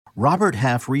Robert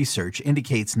Half research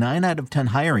indicates 9 out of 10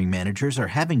 hiring managers are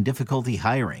having difficulty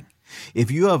hiring.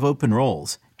 If you have open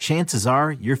roles, chances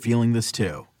are you're feeling this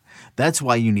too. That's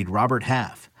why you need Robert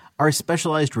Half. Our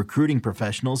specialized recruiting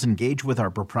professionals engage with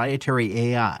our proprietary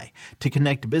AI to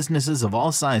connect businesses of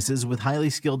all sizes with highly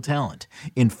skilled talent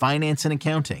in finance and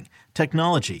accounting,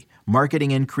 technology,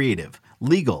 marketing and creative,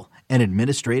 legal, and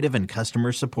administrative and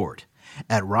customer support.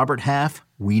 At Robert Half,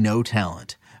 we know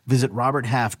talent. Visit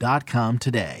roberthalf.com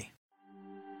today.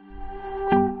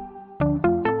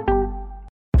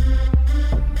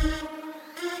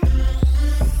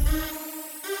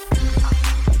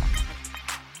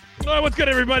 All right, what's good,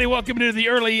 everybody? Welcome to the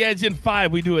Early Edge in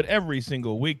 5. We do it every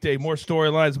single weekday. More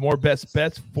storylines, more best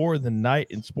bets for the night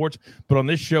in sports. But on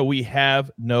this show, we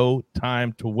have no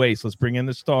time to waste. Let's bring in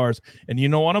the stars. And you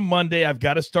know, on a Monday, I've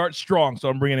got to start strong. So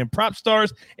I'm bringing in prop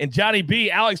stars and Johnny B.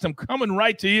 Alex, I'm coming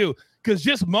right to you because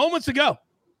just moments ago,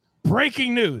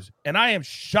 breaking news. And I am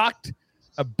shocked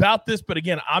about this. But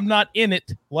again, I'm not in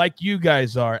it like you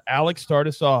guys are. Alex, start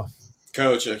us off.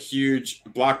 Coach, a huge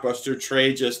blockbuster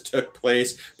trade just took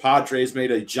place. Padres made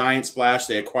a giant splash.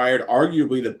 They acquired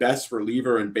arguably the best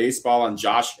reliever in baseball in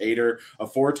Josh Hader, a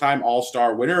 4-time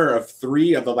All-Star, winner of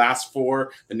 3 of the last 4,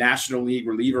 the National League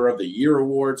Reliever of the Year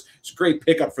awards. It's a great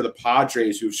pickup for the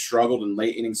Padres, who've struggled in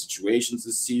late inning situations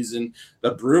this season.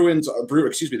 The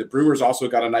Brewers also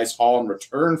got a nice haul in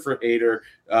return for Hader.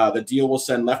 The deal will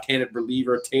send left-handed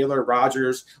reliever Taylor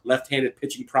Rogers, left-handed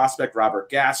pitching prospect Robert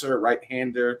Gasser,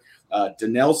 right-hander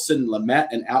Dinelson Lamet,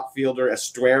 and outfielder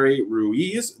Estuary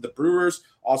Ruiz. The Brewers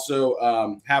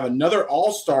also have another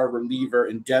all-star reliever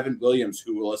in Devin Williams,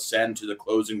 who will ascend to the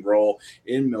closing role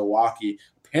in Milwaukee.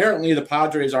 Apparently, the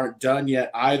Padres aren't done yet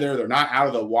either. They're not out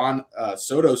of the Juan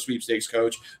Soto sweepstakes,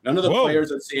 Coach. None of the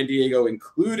players at San Diego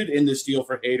included in this deal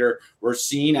for Hader were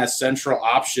seen as central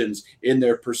options in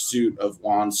their pursuit of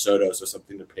Juan Soto, so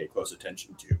something to pay close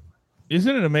attention to.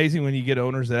 Isn't it amazing when you get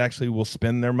owners that actually will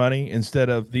spend their money instead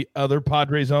of the other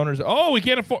Padres owners? Oh, we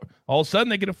can't afford. All of a sudden,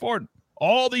 they can afford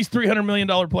all these $300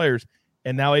 million players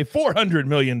and now a $400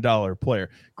 million player.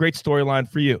 Great storyline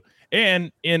for you.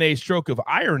 And in a stroke of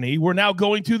irony, we're now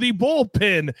going to the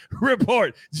bullpen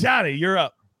report. Johnny, you're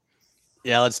up.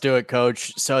 Yeah, let's do it,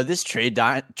 Coach. So this trade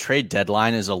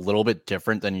deadline is a little bit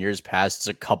different than years past. It's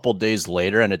a couple days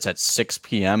later, and it's at 6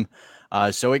 p.m.,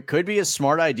 so it could be a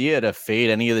smart idea to fade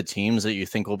any of the teams that you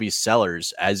think will be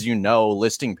sellers. As you know,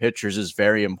 listing pitchers is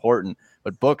very important.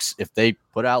 But books, if they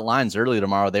put out lines early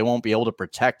tomorrow, they won't be able to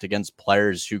protect against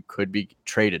players who could be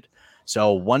traded.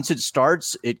 So once it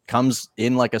starts, it comes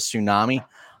in like a tsunami.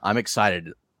 I'm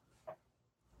excited.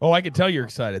 Oh, I can tell you're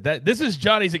excited. This is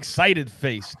Johnny's excited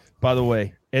face, by the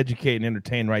way. Educate and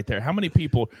entertain right there. How many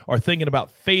people are thinking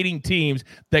about fading teams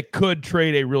that could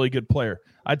trade a really good player?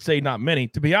 I'd say not many.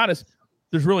 To be honest,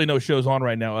 there's really no shows on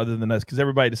right now other than us because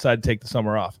everybody decided to take the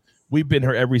summer off. We've been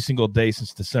here every single day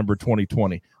since December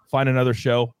 2020. Find another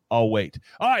show, I'll wait.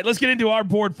 All right, let's get into our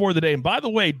board for the day. And by the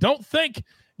way, don't think,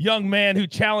 young man who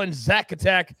challenged Zach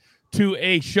Attack to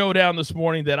a showdown this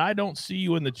morning, that I don't see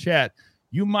you in the chat.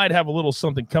 You might have a little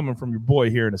something coming from your boy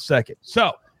here in a second.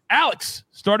 So, Alex,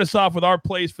 start us off with our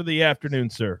plays for the afternoon,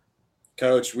 sir.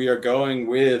 Coach, we are going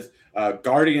with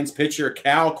Guardians pitcher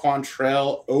Cal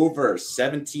Quantrill over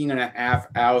 17.5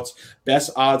 outs.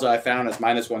 Best odds I found is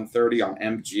 -130 on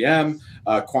MGM.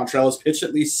 Quantrill has pitched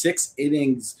at least 6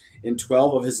 innings in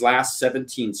 12 of his last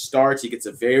 17 starts. He gets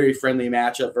a very friendly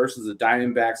matchup versus the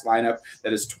Diamondbacks lineup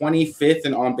that is 25th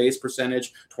in on-base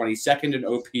percentage, 22nd in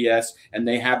OPS, and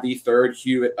they have the third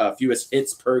fewest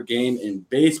hits per game in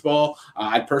baseball.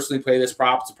 I'd personally play this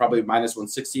prop to probably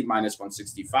 -160,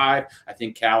 -165. I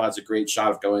think Cal has a great shot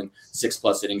of going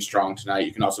 6+ innings strong tonight.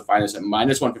 You can also find us at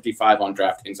 -155 on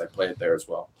DraftKings. I play it there as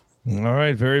well. All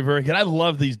right, very, very good. I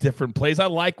love these different plays. I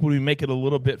like when we make it a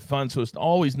little bit fun, so it's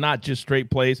always not just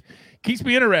straight plays. Keeps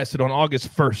me interested on August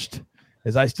 1st,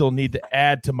 as I still need to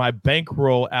add to my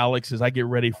bankroll, Alex, as I get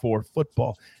ready for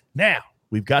football. Now,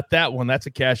 we've got that one. That's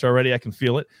a cash already. I can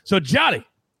feel it. So, Johnny,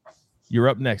 you're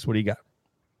up next. What do you got?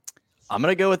 I'm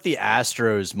going to go with the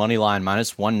Astros money line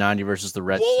 -190 versus the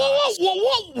Red Sox.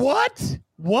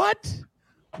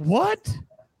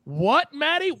 What,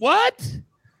 Matty? What?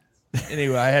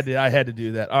 Anyway, I had to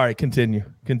do that. All right, continue.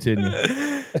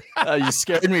 You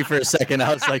scared me for a second.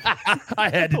 I was like, I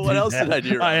had to. What else that. did I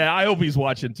do? I hope he's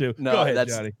watching too. No, go ahead,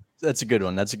 Johnny. That's a good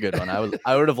one.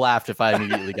 I would have laughed if I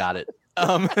immediately got it.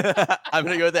 I'm going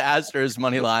to go with the Astros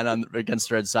money line against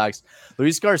the Red Sox.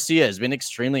 Luis Garcia has been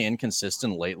extremely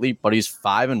inconsistent lately, but he's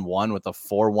 5-1 with a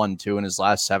 4.12 in his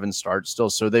last 7 starts still.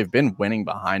 So they've been winning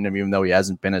behind him, even though he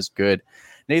hasn't been as good.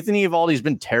 Nathan Eovaldi's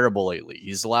been terrible lately.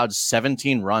 He's allowed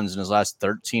 17 runs in his last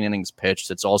 13 innings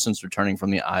pitched. It's all since returning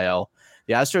from the IL.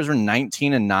 The Astros were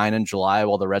 19-9 in July,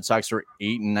 while the Red Sox were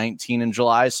 8-19 in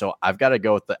July. So I've got to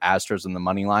go with the Astros in the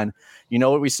money line. You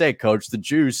know what we say, Coach? The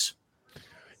juice.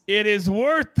 It is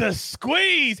worth the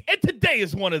squeeze. And today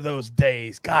is one of those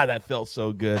days. God, that felt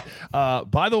so good.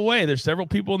 By the way, there's several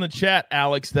people in the chat,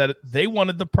 Alex, that they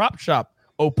wanted the prop shop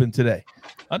open today.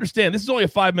 Understand, this is only a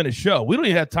 5-minute show. We don't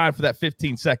even have time for that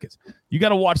 15 seconds. You got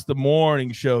to watch the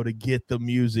morning show to get the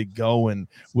music going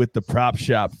with the prop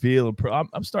shop feel.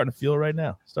 I'm starting to feel it right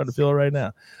now.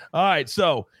 All right,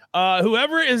 so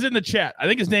whoever is in the chat, I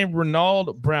think his name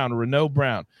Renaud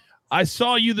Brown. I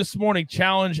saw you this morning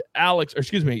challenge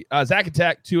Zach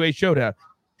Attack to a showdown.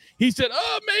 He said,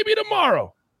 maybe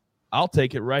tomorrow. I'll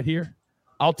take it right here.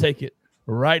 I'll take it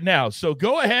right now. So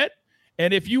go ahead.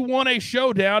 And if you want a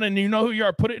showdown and you know who you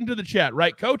are, put it into the chat,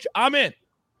 right, Coach? I'm in.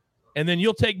 And then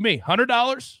you'll take me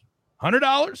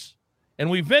 $100, and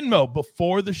we Venmo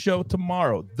before the show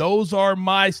tomorrow. Those are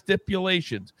my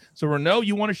stipulations. So, Renaud,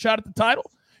 you want a shot at the title?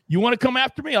 You want to come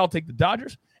after me? I'll take the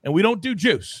Dodgers. And we don't do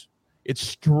juice. It's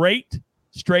straight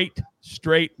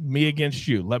me against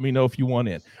you. Let me know if you want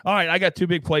in. All right, I got 2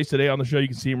 big plays today on the show. You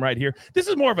can see them right here. This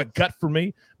is more of a gut for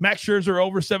me. Max Scherzer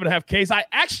over 7.5 Ks. I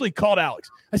actually called Alex.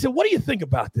 I said, what do you think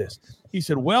about this? He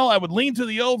said, well, I would lean to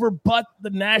the over, but the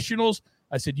Nationals.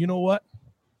 I said, you know what?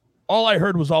 All I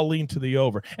heard was I'll lean to the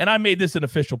over. And I made this an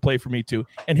official play for me too.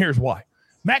 And here's why.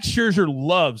 Max Scherzer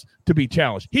loves to be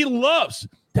challenged. He loves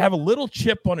to have a little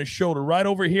chip on his shoulder right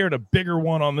over here and a bigger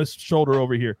one on this shoulder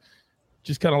over here.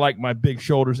 Just kind of like my big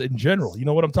shoulders in general. You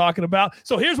know what I'm talking about?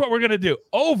 So here's what we're going to do.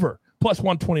 Over plus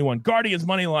 121. Guardians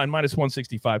money line minus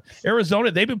 165. Arizona,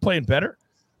 they've been playing better,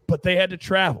 but they had to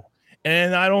travel.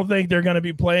 And I don't think they're going to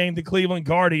be playing the Cleveland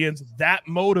Guardians that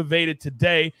motivated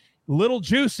today. Little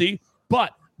juicy,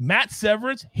 but Matt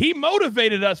Severance, he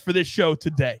motivated us for this show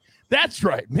today. That's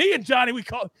right. Me and Johnny, we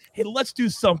call it, hey, let's do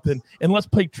something and let's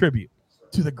pay tribute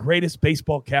to the greatest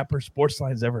baseball capper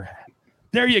Sportsline's ever had.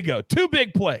 There you go. 2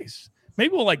 big plays.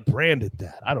 Maybe we'll brand it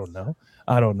that. I don't know.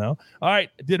 All right.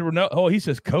 Did Renaud? Oh, he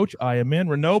says, Coach, I am in.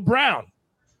 Renaud Brown.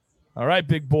 All right,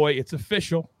 big boy. It's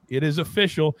official. It is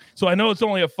official. So I know it's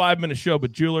only a 5-minute show,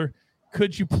 but Jeweler,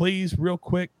 could you please, real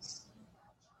quick?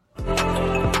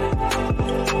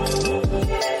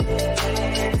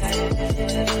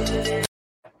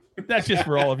 That's just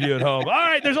for all of you at home. All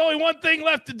right, there's only one thing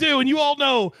left to do, and you all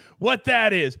know what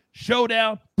that is.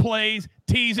 Showdown, plays,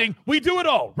 teasing. We do it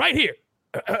all right here.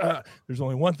 There's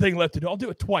only one thing left to do. I'll do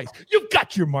it twice. You've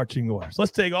got your marching orders.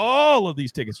 Let's take all of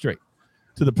these tickets straight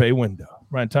to the pay window.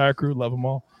 My entire crew, love them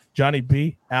all. Johnny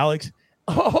B, Alex.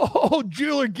 Oh,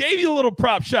 Jeweler gave you a little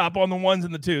prop shop on the 1s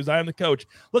and the 2s. I am the coach.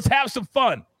 Let's have some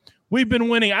fun. We've been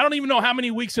winning. I don't even know how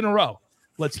many weeks in a row.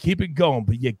 Let's keep it going,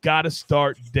 but you got to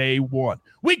start day 1.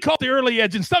 We call it the early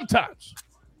edge, and sometimes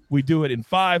we do it in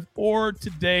 5 or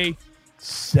today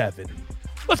 7.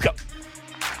 Let's go.